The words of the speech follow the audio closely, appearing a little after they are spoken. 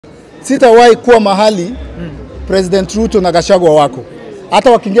Sitawahi kuwa mahali President Ruto na Gachagua wako.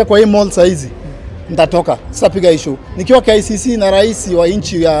 Hata wakiingia kwa hii mall saizi nitatoka. Sitapiga issue. Nikiwa KICC na rais wa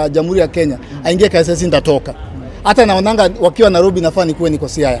nchi ya Jamhuri ya Kenya aingie KICC nitatoka. Hata naonanga wakiwa Nairobi nafaa nikuwe niko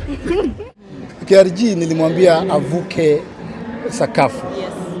Siaya. KRG nilimwambia avuke sakafu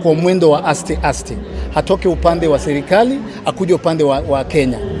kwa mwendo wa aste aste. Hatoke upande wa serikali, akuje upande wa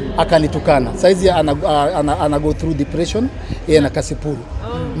Kenya. Akanitukana. Saizi ana go through depression, yeye na Kasipul.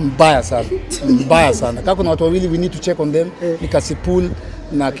 Mbaya sana. Mbaya sana. Kama kuna watu wawili we need to check on them, ni Kasipul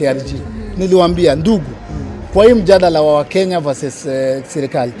na KRG. Niliwaambia ndugu, kwa hii mjadala wa Kenya versus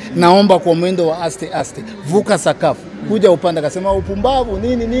serikali, naomba kwa mwendo wa aste aste, vuka sakafu, kuja upande. Akasema upumbavu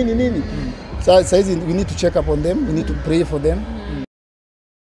nini. Saizi we need to check up on them, we need to pray for them.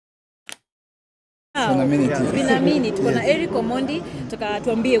 Been a minute. Kuna Eric Omondi,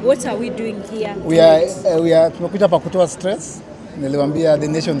 tuambie what are we doing here? We are tumekuja hapa kutoa stress. Niliwaambia the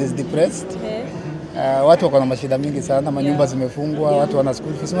nation is depressed. Watu wako na mashida mingi sana, manyumba zimefungwa, watu wana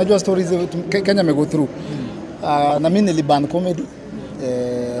school fees. Unajua stories Kenya me go through. Na mimi niliban comedy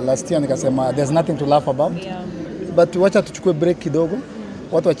last year, nikasema there's nothing to laugh about. But wacha tuchukue break kidogo.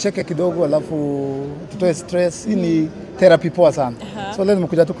 Watu wacheke kidogo, alafu tutoe stress. Hii ni therapy poa sana. So leo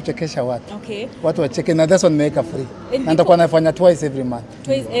nimekuja tu kuchekesha watu. Watu wacheke, na that's one make free. Na nitakuwa nafanya twice every month.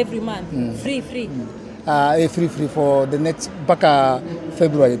 Twice every month. Free. Free for the next mpaka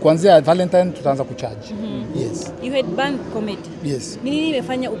February. Kuanzia Valentine tutaanza kucharge. Yes. You had banned comedy. Yes. Nini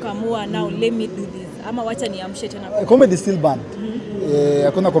imefanya ukamua now let me do this? Ama wacha niamshe tena? Comedy still banned.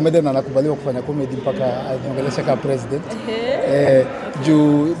 Hakuna comedian anakubaliwa kufanya comedy mpaka aongeleshe kama president.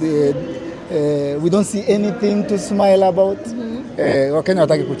 We don't see anything to smile about. Wakenya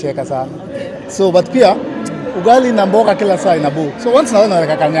wataki kucheka sana. So but pia ugali na mboga kila saa inabu. So once naona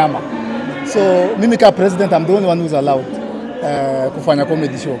naweka kanyama. So mimi kama president I'm the only one who's allowed kufanya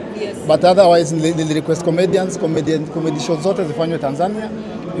comedy show. But otherwise nili request comedy shows zote zifanywe Tanzania,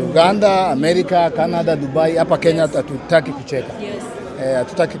 Uganda, America, Canada, Dubai. Hapa Kenya hatutaki kucheka.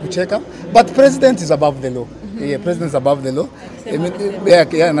 Hatutaki kucheka. But president is above the law. President is above the law.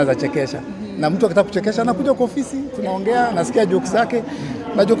 Yeye anaweza chekesha. Na mtu akitaka kuchekesha anakuja kwa ofisi, tunaongea, nasikia jokes zake.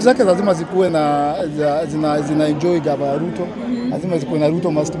 Na jokes zake lazima zikuwe na zina enjoy gava Ruto. Lazima zikuwe na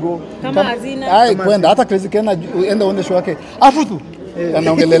Ruto must go. Kama hazina kwenda hata crazy Kenya enda onde show yake. Afu tu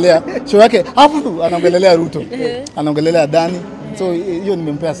anaongelelea show yake. Afu tu anaongelelea Ruto. Anaongelelea Dani. So hiyo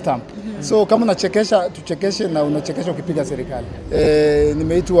nimempea stamp. So kama unachekesha tuchekeshe, na unachekesha ukipiga serikali.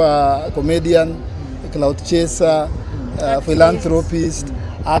 Nimeitwa comedian, cloud chaser, philanthropist,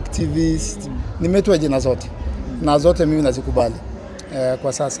 activist. Nimeitwa jina zote. Na zote mimi nazikubali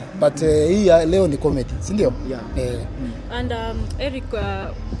kwa sasa. But hii leo ni comedy, si ndio? And Eric,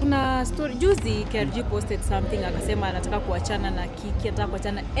 kuna story juzi KRG posted something, akasema anataka kuachana na Kiki, anataka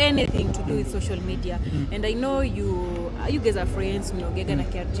kuachana anything to do with social media. And I know you guys are friends, mnaongea na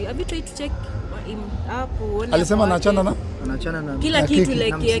KRG. Have you tried to check him up? Alisema anaachana na kila kitu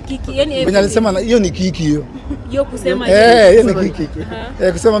like Kiki. Yani alisema hiyo ni Kiki hiyo. Hiyo kusema hiyo ni Kiki.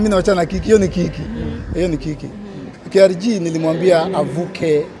 Kusema mimi naachana na Kiki, hiyo ni Kiki. Hiyo ni Kiki. KRG nilimwambia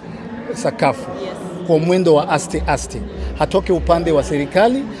avuke sakafu kwa mwendo wa aste aste. Hatoke upande wa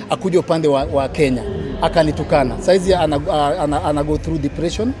serikali, akuje upande wa Kenya. Akanitukana. Saizi ana go through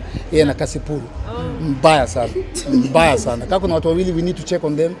depression, yeye na Kasipul. Mbaya sana. Mbaya sana. Kama kuna watu wawili we need to check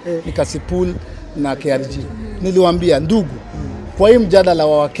on them, ni Kasipul na KRG. Niliwaambia ndugu, kwa hii mjadala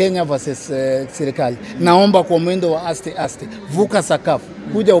wa Kenya versus serikali, naomba kwa mwendo wa aste aste, vuka sakafu,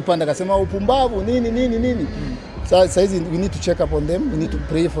 kuja upande. Akasema upumbavu nini. Saizi we need to check up on them, we need to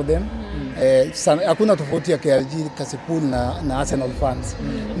pray for them. Hakuna tofauti ya KRG, Kasipul na Arsenal fans.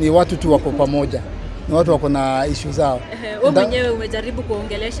 Ni watu tu wako pamoja. Ni watu wako na issue zao. Wewe mwenyewe umejaribu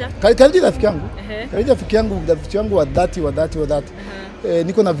kuongelesha? KRG rafiki yangu. KRG rafiki yangu wa dhati.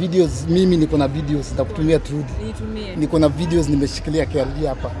 Niko na videos, mimi niko na videos nitakutumia Trudy. Niko na videos nimeshikilia KRG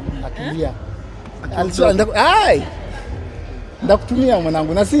hapa. Akilia. Ndakutumia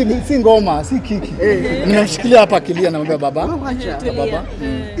mwanangu, na si ngoma, si kiki. Nimemshikilia hapa akilia, namwambia baba.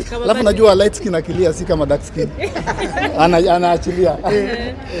 Alafu najua light skin akilia si kama dark skin. Anaachilia.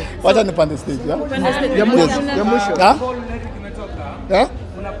 Wacha nipande stage. Ya mwisho.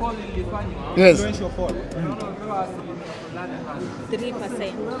 Kuna poll ilifanywa. Yes.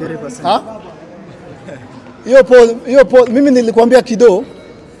 3%. Hiyo poll mimi nilikwambia kido,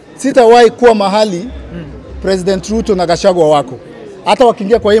 sitawahi kuwa mahali President Ruto na Gachagua wako. Hata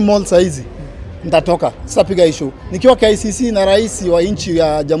wakiingia kwa hii mall saizi nitatoka. Sitapiga issue. Nikiwa KICC na rais wa nchi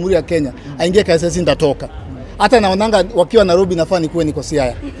ya Jamhuri ya Kenya aingie KICC nitatoka. Hata naonanga wakiwa Nairobi nafaa nikuwe niko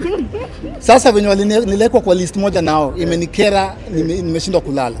Siaya. Sasa venye nilekwa kwa list moja nao imenikera, nimeshindwa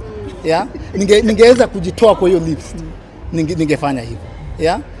kulala. yeah, ningeweza kujitoa kwa hiyo list, ningefanya hivyo,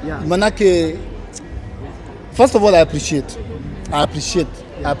 yeah. Manake first of all I appreciate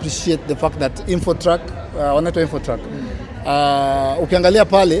the fact that Infotrack, wanaitwa Infotrack, ukiangalia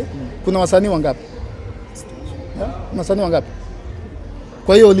pale kuna wasanii wangapi? Wasanii wangapi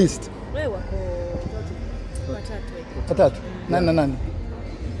kwa hiyo list? Wewe wako watatu. Nani na nani?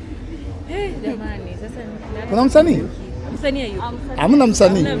 Jamani, sasa kuna msanii? Msanii yupi? Hamna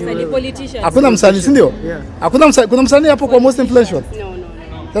msanii. Hamna msanii, politician. Hakuna msanii, si ndio? Hakuna msanii. Kuna msanii hapo kwa most influential? No.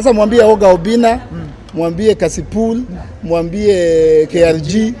 Sasa mwambie Oga Obina, mwambie Kasipul, mwambie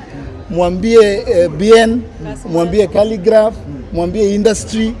KRG, mwambie BN, mwambie Calligraph, mwambie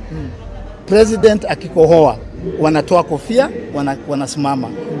Industry. President akikohoa wanatoa kofia, wanasimama.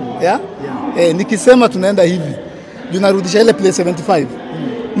 Yeah? Nikisema tunaenda hivi, tunarudisha ile play 75.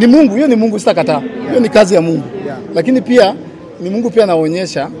 Ni Mungu, hiyo ni Mungu, sitakataa. Hiyo ni kazi ya Mungu. Lakini pia ni Mungu pia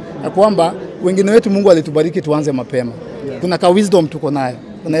anaonyesha kwamba wengine wetu Mungu alitubariki tuanze mapema. Kuna ka wisdom tuko nayo.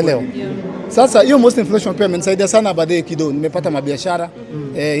 Unaelewa? Sasa hiyo most influential pia imenisaidia sana baadaye kidogo. Nimepata mabiashara.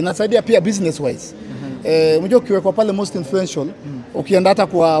 Inasaidia pia business wise. Unajua ukiwekwa pale most influential, ukienda hata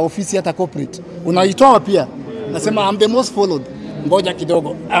kwa ofisi hata corporate, unaitoa pia. Nasema I'm the most followed. Ngoja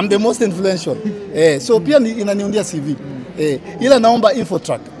kidogo. I'm the most influential. So pia inaniundia CV. Ila naomba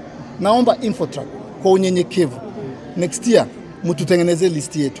Infotrack kwa unyenyekevu. Next year mtutengeneze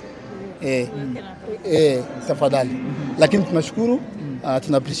list yetu. Tafadhali. Lakini tunashukuru,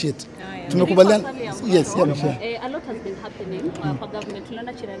 tuna appreciate. Tumekubaliana. Yes, a lot has been happening for government.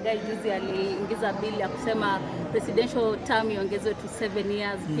 Tunaona Chiragai juzi aliingiza bill ya kusema presidential term iongezwe to 7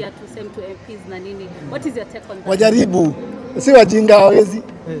 years, pia to same to MPs na nini. What is your take on that? Wajaribu. Si wajinga hawezi.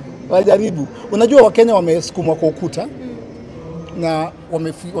 Wajaribu. Unajua Wakenya wamesukumwa kwa ukuta. Na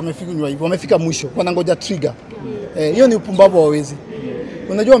wamefinywa hivyo, wamefika mwisho, wanangoja trigger. Hiyo ni upumbavu hawezi.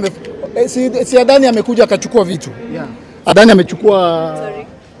 Unajua si Adani amekuja akachukua vitu. Adani amechukua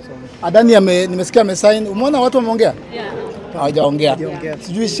Adani nimesikia amesign. Umeona watu wameongea? Hawajaongea.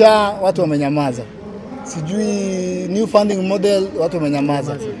 Sijui watu wamenyamaza. Sijui new funding model watu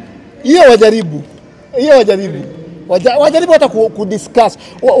wamenyamaza. Hiyo wajaribu. Wajaribu hata kudiscuss,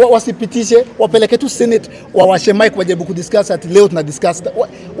 wasipitishe, wapeleke tu Senate, wawashe mic wajaribu kudiscuss ati leo tuna discuss,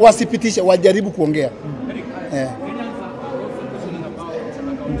 wasipitishe, wajaribu kuongea.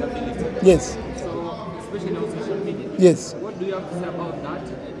 Yes. So, especially on social media. Yes. What do you have to say about that in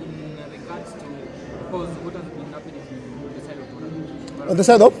regards to, because what has been happening on the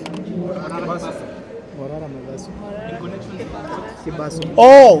side of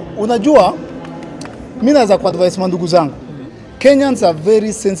unajua mimi naweza kuadvise mandugu zangu. Kenyans are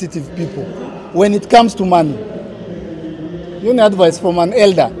very sensitive people when it comes to money. You need advice from an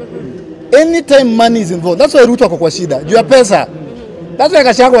elder. Anytime money is involved, that's why Ruto ako kwa shida. Juu ya pesa. That's why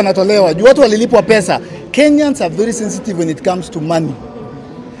Gachagua anatolewa. Juu watu walilipwa pesa. Kenyans are very sensitive when it comes to money.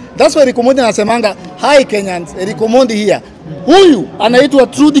 That's why Omondi anasemanga, hi Kenyans, Omondi here. Huyu anaitwa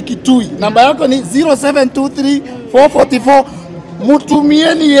Trudy Kitui. Namba yako ni 07234444.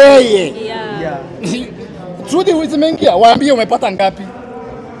 Mutumieni yeye. Trudy uzimengia, waambie umepata ngapi.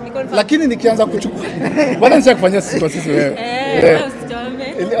 Lakini nikianza kuchukua bwana nisha kufanyia sisi wewe.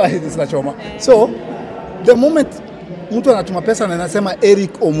 Sinachoma. So the moment mtu anatuma pesa na anasema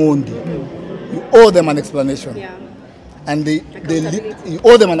Eric Omondi, you owe them an explanation. And you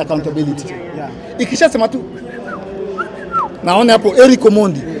owe them an accountability. Ikishasema tu naona hapo Eric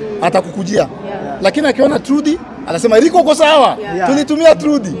Omondi atakukujia. Lakini akiona Trudy anasema Eric uko sawa. Tulitumia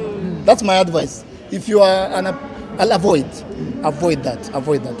Trudy. That's my advice. If you are I'll avoid that.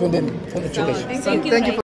 Thank you.